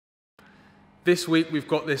This week we've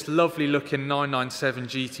got this lovely looking 997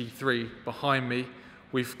 GT3 behind me.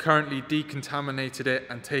 We've currently decontaminated it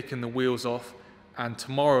and taken the wheels off, and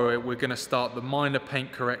tomorrow we're going to start the minor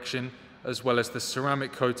paint correction as well as the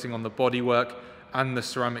ceramic coating on the bodywork and the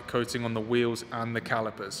ceramic coating on the wheels and the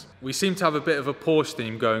calipers. We seem to have a bit of a Porsche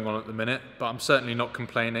theme going on at the minute, but I'm certainly not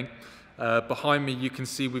complaining. Behind me you can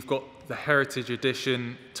see we've got the Heritage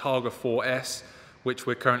Edition Targa 4S, which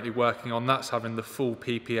we're currently working on. That's having the full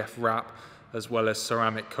PPF wrap as well as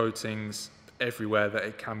ceramic coatings everywhere that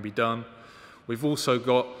it can be done. We've also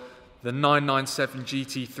got the 997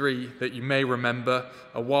 GT3 that you may remember.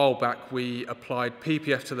 A while back we applied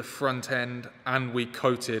PPF to the front end and we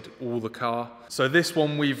coated all the car. So this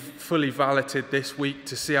one we've fully valeted this week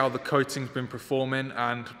to see how the coating's been performing,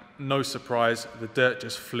 and no surprise, the dirt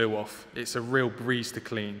just flew off. It's a real breeze to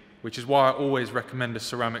clean, which is why I always recommend a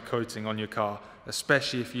ceramic coating on your car,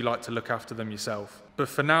 especially if you like to look after them yourself. But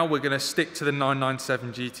for now we're going to stick to the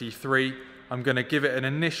 997 GT3. I'm going to give it an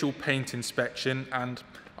initial paint inspection, and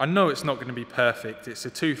I know it's not going to be perfect. It's a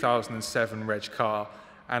 2007 reg car,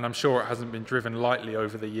 and I'm sure it hasn't been driven lightly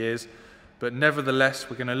over the years, but nevertheless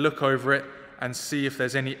we're going to look over it and see if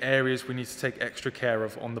there's any areas we need to take extra care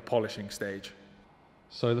of on the polishing stage.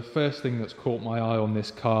 So the first thing that's caught my eye on this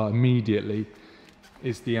car immediately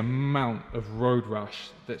is the amount of road rash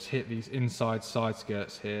that's hit these inside side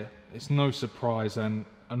skirts here. It's no surprise, and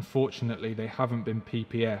unfortunately they haven't been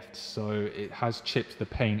PPF'd, so it has chipped the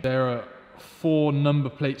paint. There are 4 number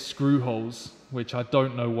plate screw holes, which I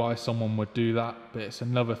don't know why someone would do that, but it's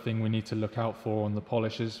another thing we need to look out for on the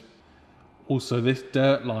polishers. Also, this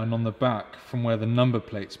dirt line on the back from where the number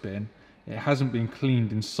plate's been, it hasn't been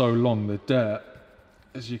cleaned in so long. The dirt,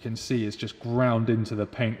 as you can see, is just ground into the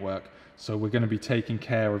paintwork, so we're going to be taking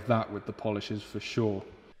care of that with the polishers for sure.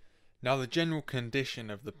 Now, the general condition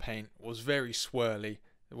of the paint was very swirly,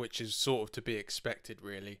 which is sort of to be expected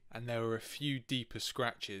really, and there were a few deeper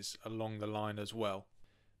scratches along the line as well.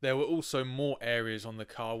 There were also more areas on the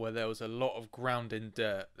car where there was a lot of ground in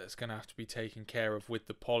dirt that's going to have to be taken care of with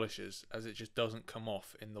the polishers, as it just doesn't come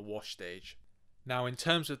off in the wash stage. Now, in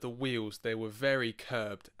terms of the wheels, they were very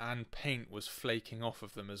curbed and paint was flaking off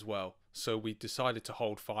of them as well, so we decided to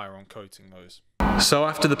hold fire on coating those. So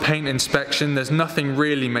after the paint inspection, there's nothing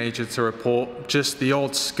really major to report, just the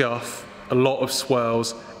odd scuff, a lot of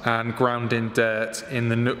swirls and ground in dirt in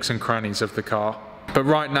the nooks and crannies of the car. But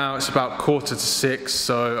right now it's about 5:45,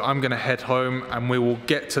 so I'm going to head home and we will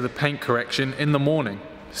get to the paint correction in the morning.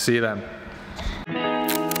 See you then.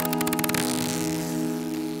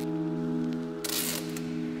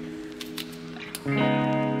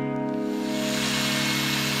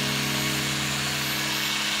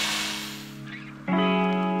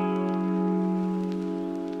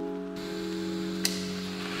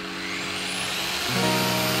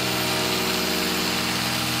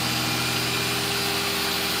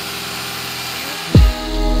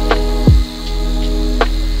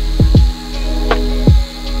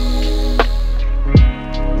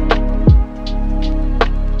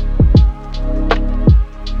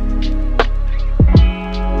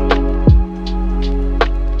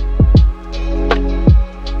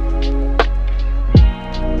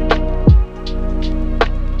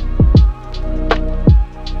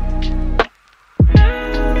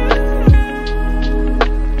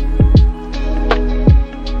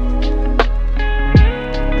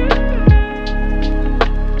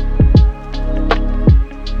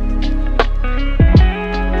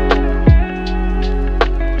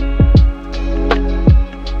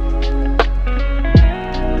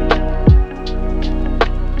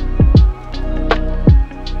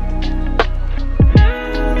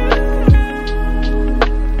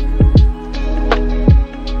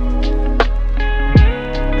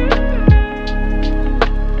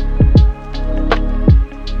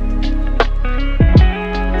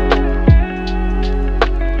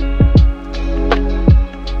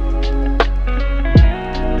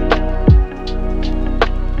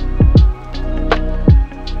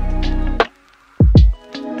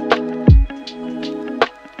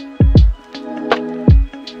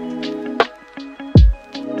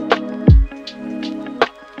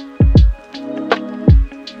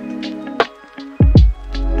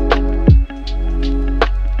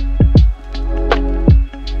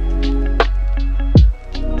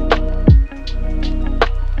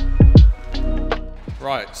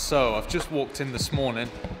 Right, so I've just walked in this morning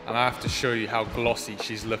and I have to show you how glossy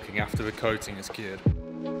she's looking after the coating is cured.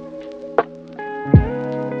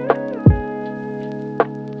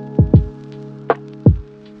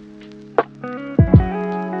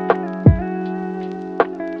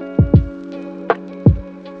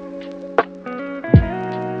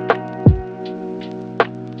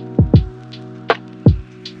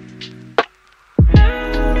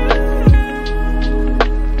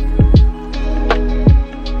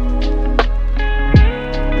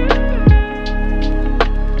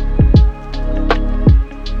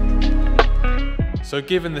 So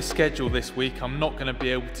given the schedule this week, I'm not going to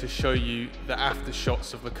be able to show you the after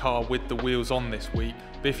shots of the car with the wheels on this week.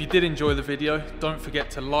 But if you did enjoy the video, don't forget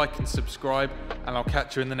to like and subscribe, and I'll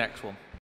catch you in the next one.